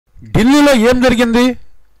ఢిల్లీలో ఏం జరిగింది?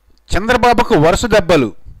 చంద్రబాబుకు వరుస దెబ్బలు.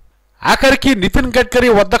 ఆఖరికి నితిన్ గడ్కరీ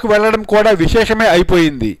వద్దకు వెళ్లడం కూడా విశేషమే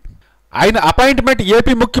అయిపోయింది. ఆయన అపాయింట్మెంట్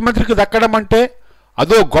ఏపీ ముఖ్యమంత్రికి దక్కడం అంటే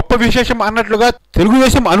అదో గొప్ప విశేషం అన్నట్లుగా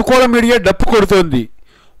తెలుగుదేశం అనుకూల మీడియా డప్పు కొడుతోంది.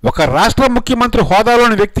 ఒక రాష్ట్ర ముఖ్యమంత్రి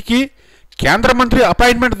హోదాలోని వ్యక్తికి కేంద్ర మంత్రి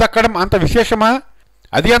అపాయింట్మెంట్ దక్కడం అంత విశేషమా?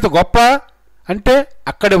 అది అంత గొప్ప అంటే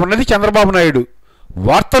అక్కడ ఉన్నది చంద్రబాబు నాయుడు.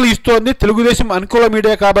 వార్తలు ఇస్తోంది తెలుగుదేశం అనుకూల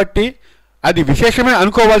మీడియా కాబట్టి అది విశేషమే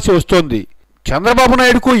అనుకోవాల్సి వస్తోంది. చంద్రబాబు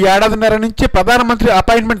నాయుడుకు ఏడాదిన్నర నుంచి ప్రధానమంత్రి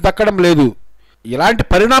అపాయింట్మెంట్ దక్కడం లేదు. ఇలాంటి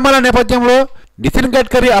పరిణామాల నేపథ్యంలో నితిన్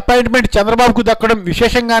గడ్కరీ అపాయింట్మెంట్ చంద్రబాబుకు దక్కడం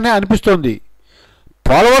విశేషంగానే అనిపిస్తోంది.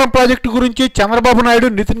 పోలవరం ప్రాజెక్టు గురించి చంద్రబాబు నాయుడు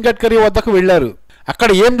నితిన్ గడ్కరీ వద్దకు వెళ్లారు. అక్కడ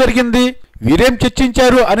ఏం జరిగింది, వీరేం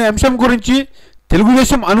చర్చించారు అనే అంశం గురించి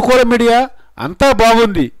తెలుగుదేశం అనుకూల మీడియా అంతా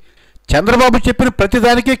బాగుంది, చంద్రబాబు చెప్పిన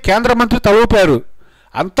ప్రతిదానికి కేంద్ర మంత్రి తలూపారు,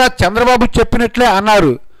 అంతా చంద్రబాబు చెప్పినట్లే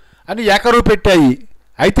అన్నారు అని ఏకరువు పెట్టాయి.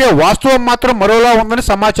 అయితే వాస్తవం మాత్రం మరోలా ఉందని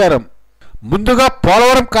సమాచారం. ముందుగా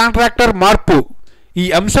పోలవరం కాంట్రాక్టర్ మార్పు, ఈ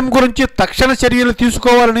అంశం గురించి తక్షణ చర్యలు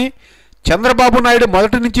తీసుకోవాలని చంద్రబాబు నాయుడు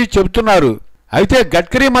మొదటి నుంచి చెబుతున్నారు. అయితే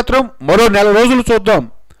గడ్కరీ మాత్రం మరో నెల రోజులు చూద్దాం,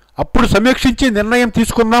 అప్పుడు సమీక్షించి నిర్ణయం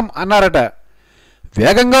తీసుకుందాం అన్నారట.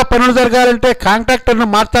 వేగంగా పనులు జరగాలంటే కాంట్రాక్టర్ను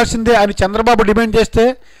మార్చాల్సిందే అని చంద్రబాబు డిమాండ్ చేస్తే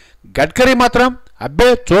గడ్కరీ మాత్రం అబ్బే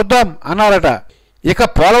చూద్దాం అన్నారట. ఇక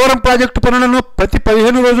పోలవరం ప్రాజెక్టు పనులను ప్రతి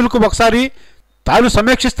 15 రోజులకు ఒకసారి తాను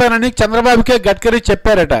సమీక్షిస్తానని చంద్రబాబుకే గడ్కరీ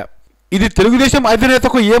చెప్పారట. ఇది తెలుగుదేశం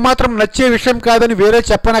అధినేతకు ఏమాత్రం నచ్చే విషయం కాదని వేరే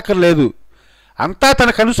చెప్పనక్కర్లేదు. అంతా తన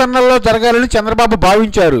కనుసన్నల్లో జరగాలని చంద్రబాబు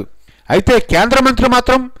భావించారు. అయితే కేంద్ర మంత్రి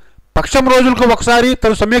మాత్రం పక్షం రోజులకు ఒకసారి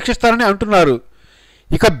తను సమీక్షిస్తానని అంటున్నారు.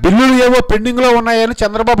 ఇక బిల్లులు ఏవో పెండింగ్లో ఉన్నాయని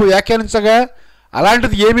చంద్రబాబు వ్యాఖ్యానించగా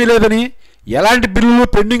అలాంటిది ఏమీ లేదని, ఎలాంటి బిల్లులు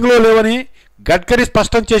పెండింగ్లో లేవని గడ్కరీ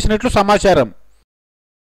స్పష్టం చేసినట్లు సమాచారం.